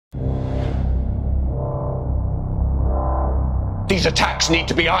These attacks need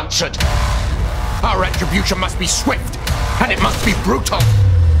to be answered. Our retribution must be swift, and it must be brutal.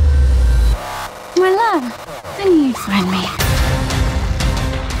 My love, I knew you'd find me.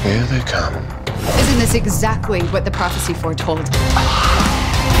 Here they come. Isn't this exactly what the prophecy foretold?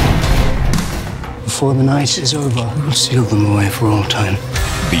 Before the night is over, we'll seal them away for all time.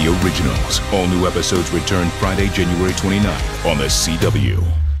 The Originals. All new episodes return Friday, January 29th on the CW.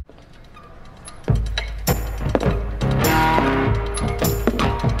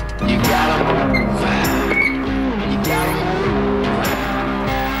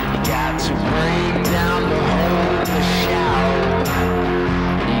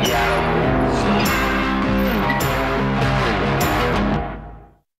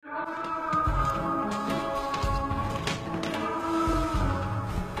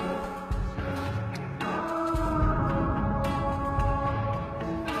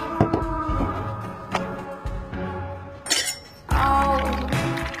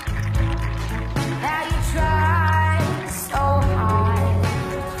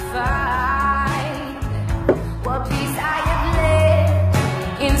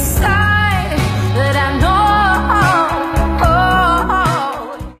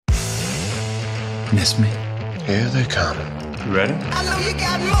 Miss me? Here they come. You ready? I know you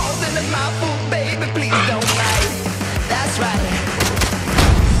got more than a mouthful, baby. Please don't fight. That's right.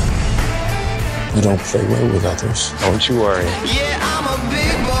 You don't play well with others. Don't you worry. Yeah, I'm a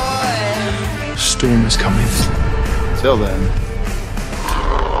big boy. Storm is coming. Till then.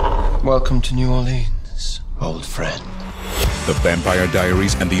 Welcome to New Orleans, old friend. The Vampire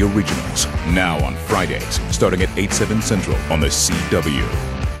Diaries and The Originals. Now on Fridays, starting at 8/7 Central on the CW.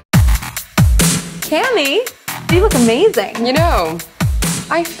 Cammy, you look amazing. You know,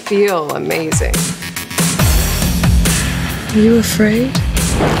 I feel amazing. Are you afraid?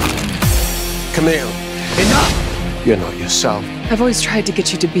 Camille, enough! You're not yourself. I've always tried to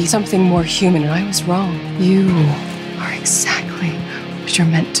get you to be something more human, and I was wrong. You are exactly what you're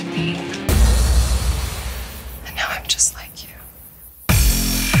meant to be. And now I'm just like you.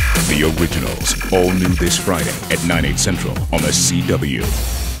 The Originals. All new this Friday at 9/8 Central on the CW.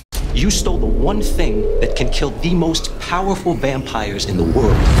 You stole the one thing that can kill the most powerful vampires in the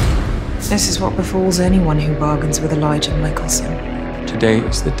world. This is what befalls anyone who bargains with Elijah Michelson. Today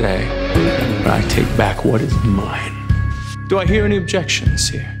is the day when I take back what is mine. Do I hear any objections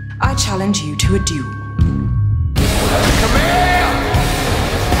here? I challenge you to a duel.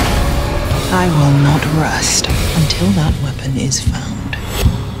 I will not rest until that weapon is found.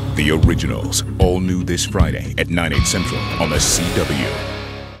 The Originals. All new this Friday at 9/8 Central on the CW.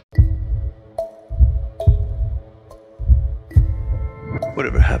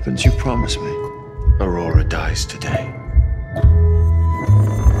 Whatever happens, you promise me. Aurora dies today.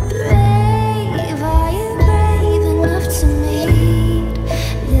 Brave, are you brave enough to meet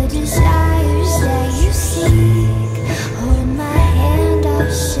the desires that you seek? Hold my hand,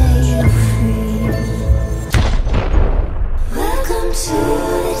 I'll set you free. Welcome to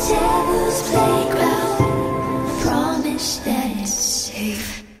the devil's playground. I promise that it's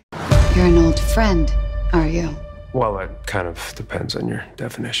safe. You're an old friend, are you? Well, it kind of depends on your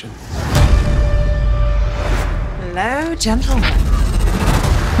definition. Hello, gentlemen.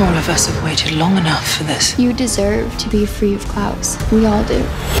 All of us have waited long enough for this. You deserve to be free of Klaus. We all do.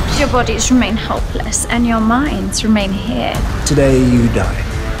 Your bodies remain helpless, and your minds remain here. Today you die.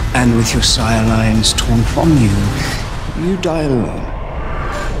 And with your sire lines torn from you, you die alone.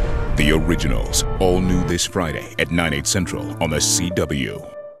 The Originals. All new this Friday at 9/8 Central on the CW.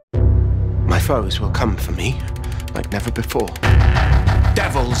 My foes will come for me like never before.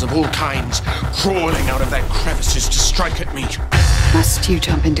 Devils of all kinds crawling out of their crevices to strike at me. Must you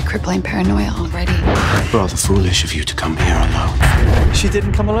jump into crippling paranoia already? Rather foolish of you to come here alone. She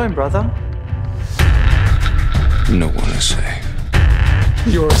didn't come alone, brother. No one is safe.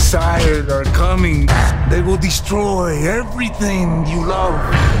 Your sires are coming. They will destroy everything you love.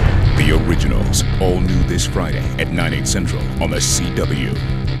 The Originals. All new this Friday at 9/8 Central on the CW.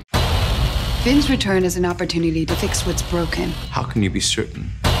 Finn's return is an opportunity to fix what's broken. How can you be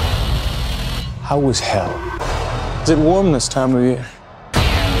certain? How was hell? Is it warm this time of year?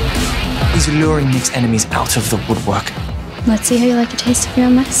 He's luring Nick's enemies out of the woodwork. Let's see how you like a taste of your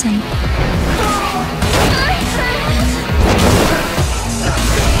own medicine.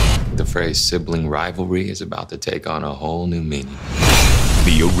 The phrase sibling rivalry is about to take on a whole new meaning.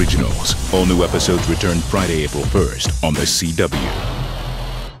 The Originals. All new episodes return Friday, April 1st on the CW.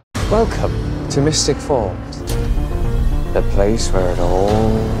 Welcome to Mystic Falls, the place where it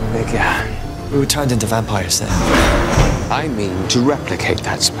all began. We were turned into vampires then. I mean to replicate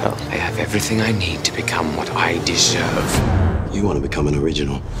that spell. I have everything I need to become what I deserve. You want to become an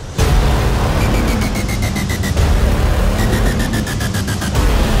original.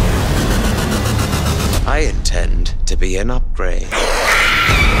 I intend to be an upgrade.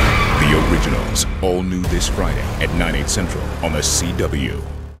 The Originals, all new this Friday at 9/8 Central on the CW.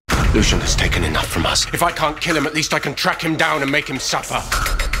 Lucian has taken enough from us. If I can't kill him, at least I can track him down and make him suffer.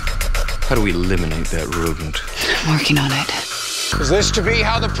 How do we eliminate that rodent? I'm working on it. Is this to be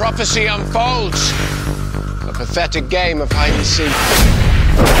how the prophecy unfolds? A pathetic game of hide and seek.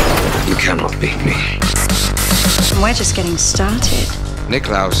 You cannot beat me. We're just getting started.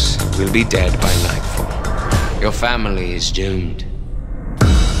 Niklaus will be dead by nightfall. Your family is doomed.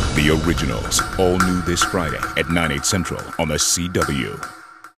 The Originals, all new this Friday at 9/8 Central on the CW.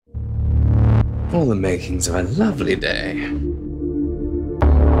 All the makings of a lovely day.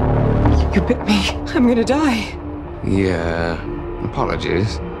 You bit me. I'm gonna die. Yeah,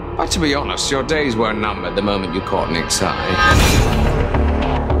 apologies. But to be honest, your days were numbered the moment you caught Nick's eye.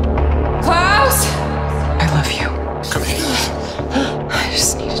 Klaus! I love you. Come here. I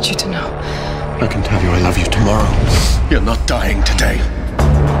just needed you to know. I can tell you I love you tomorrow. You're not dying today.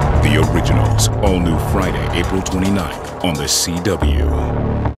 The Originals, all new Friday, April 29th on the CW.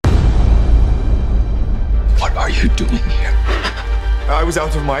 What are you doing here? I was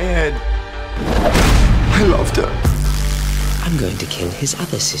out of my head. I loved her. I'm going to kill his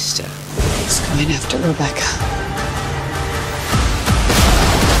other sister. He's going after Rebecca.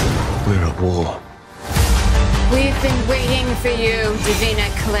 We're at war. We've been waiting for you, Davina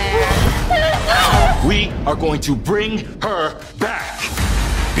Claire. We are going to bring her back.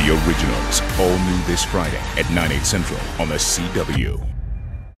 The Originals, all new this Friday at 9/8 Central on the CW.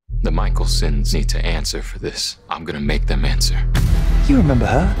 The Michaelsons need to answer for this. I'm gonna make them answer. You remember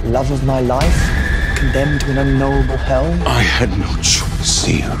her? Love of my life? Condemned to an unknowable hell? I had no choice.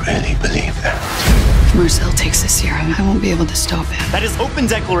 Do you really believe that? If Marcel takes this here, I won't be able to stop him. That is open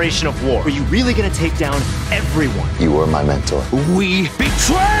declaration of war. Are you really gonna take down everyone? You were my mentor. We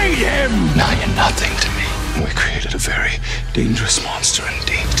betrayed him! Now you're nothing to me. We created a very dangerous monster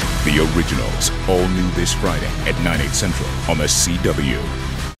indeed. The Originals, all new this Friday at 9/8 Central on the CW.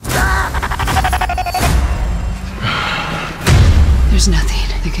 There's nothing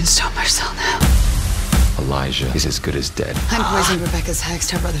that can stop Marcel now. Elijah is as good as dead. I'm poisoned Rebecca's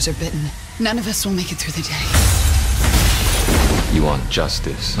hexed. Her brothers are bitten. None of us will make it through the day. You want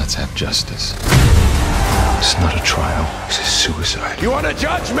justice? Let's have justice. It's not a trial. It's a suicide. You want to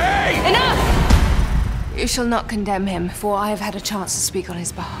judge me? Enough! You shall not condemn him, for I have had a chance to speak on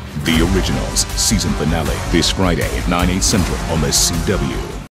his behalf. The Originals, season finale this Friday at 9/8 Central on the CW.